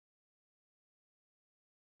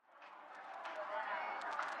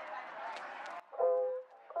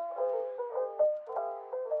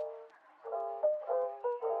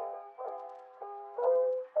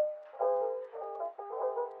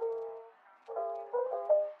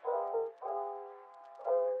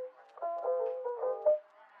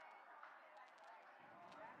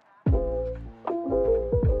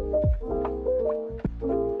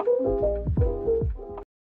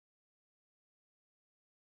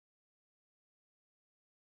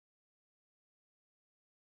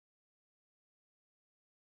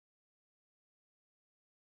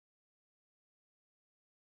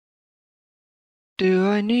Do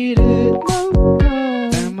I need it? No,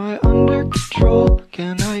 God. Am I under control?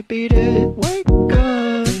 Can I beat it? Wake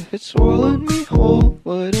up. If it's swallowed me whole,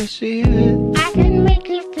 would I see it? I can make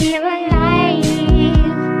you feel alive.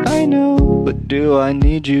 I know, but do I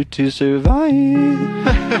need you to survive?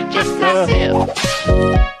 Just a sip.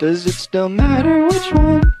 Does it still matter which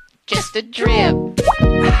one? Just a drip.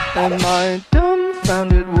 Am I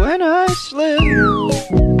dumbfounded when I slip?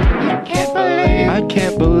 I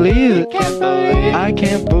can't believe it. I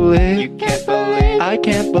can't believe. I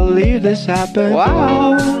can't believe this happened.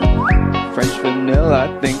 Wow. French vanilla,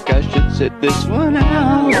 I think I should sit this one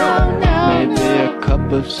out. Maybe a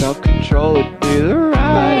cup of self-control would be the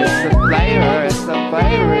right. It's the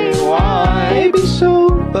flavor you want. Maybe so,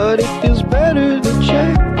 but it feels better to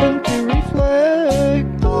check than to reflect.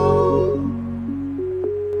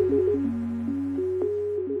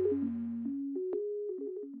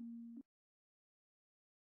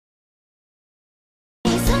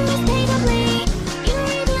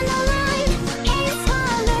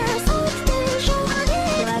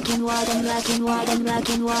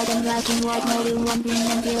 Black and white, no real one green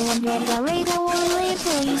and pale one red. The radar only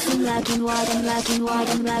police in black and white, no real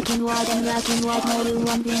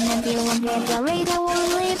one green and pale one red. The radar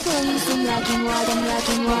only police in black and white, no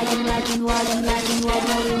real one green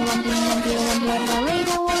and pale one red. The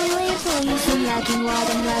radar only police in black and white,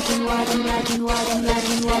 no real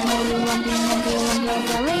one green and pale one red.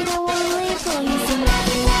 The radar only police in black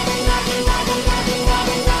and white.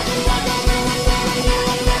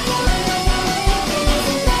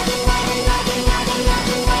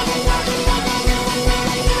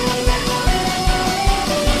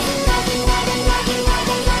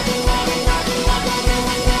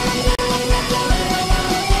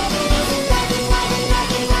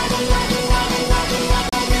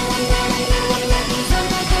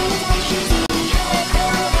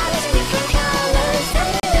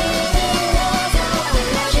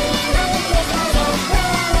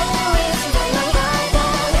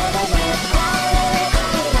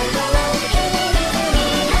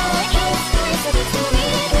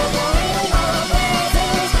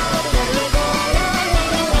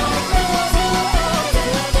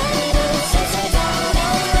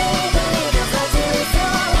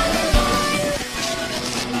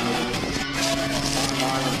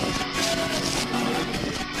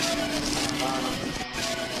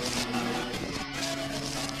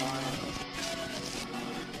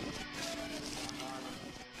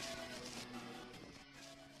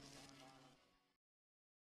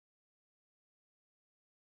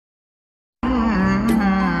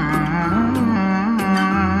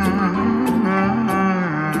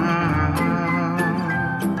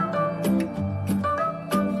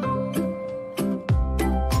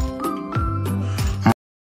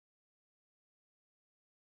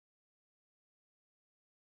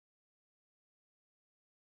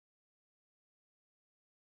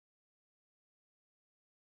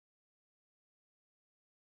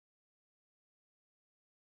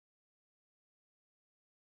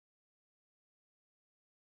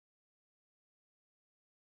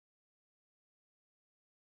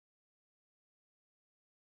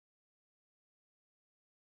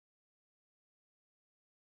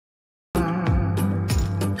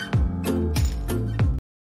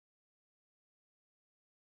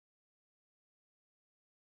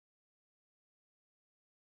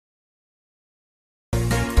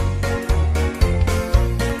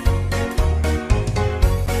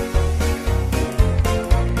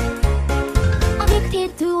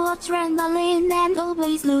 Adrenaline and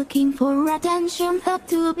always looking for attention. Hope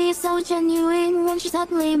to be so genuine when she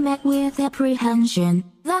suddenly met with apprehension.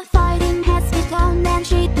 The fighting has begun and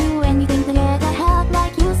she'd do anything to get ahead,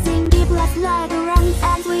 like using deep last runs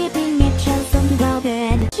and sweeping Ennchael onto the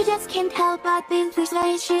bed. She just can't help but be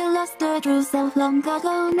persuaded she lost the true self long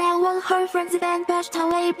ago. Now all her friends have been pushed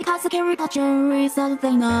away because the caricature is all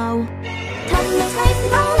they know. Time is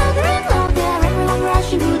racing all over and over, everyone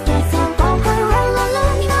rushing to get some for her all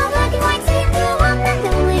alone. In a black and white scene to one and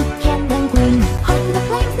only candle queen. Holding the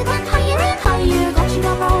flames that went higher and higher, touching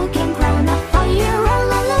a broken crown of fire.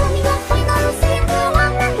 All alone in the final scene to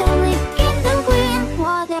one and only candle queen.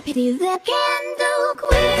 What a pity, the candle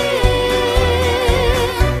queen.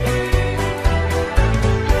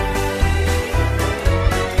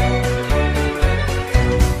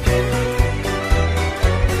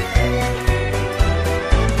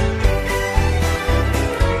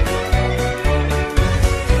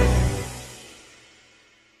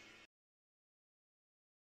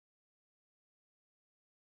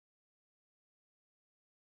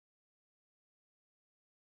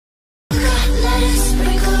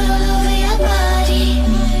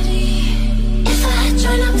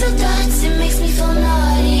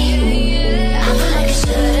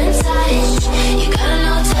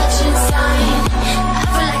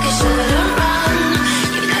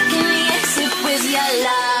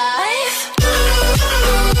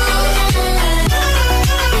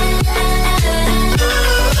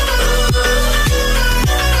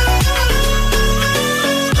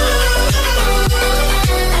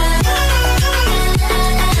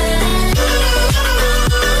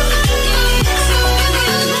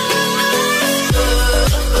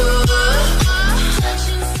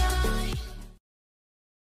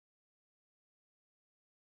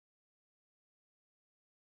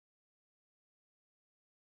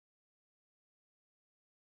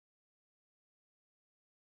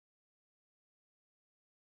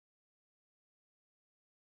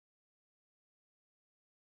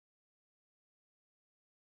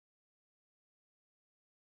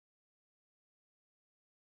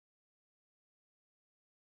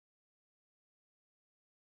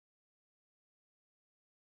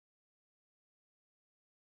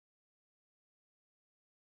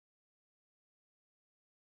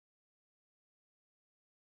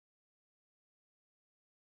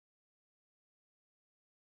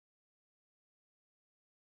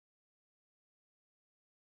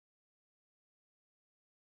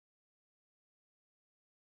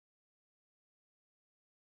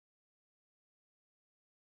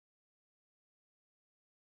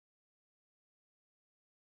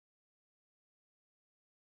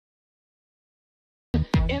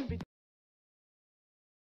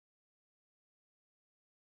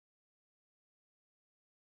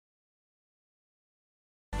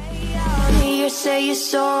 You say you're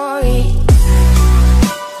sorry.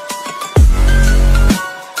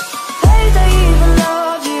 Hate they even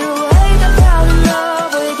love you. Hate they fell in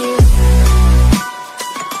love with you.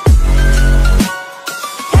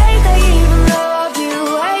 Hate they even love you.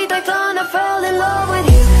 Hate they kinda fell in love with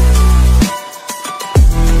you.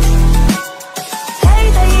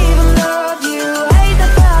 Hate they even love you. Hate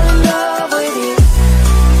they fell in love with you.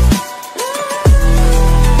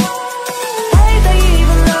 Hate they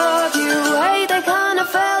even love you. Hate they kinda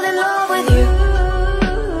fell in love with you.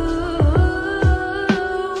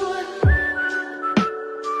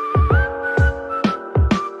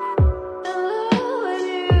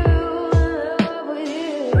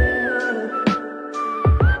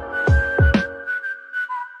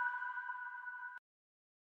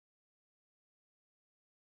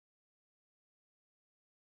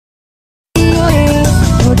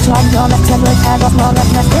 Talked on a tablet, head of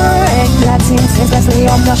knowledge, masquerade. That seems especially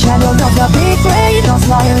on the shadow of the big brain. No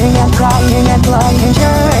smiling and crying and lying.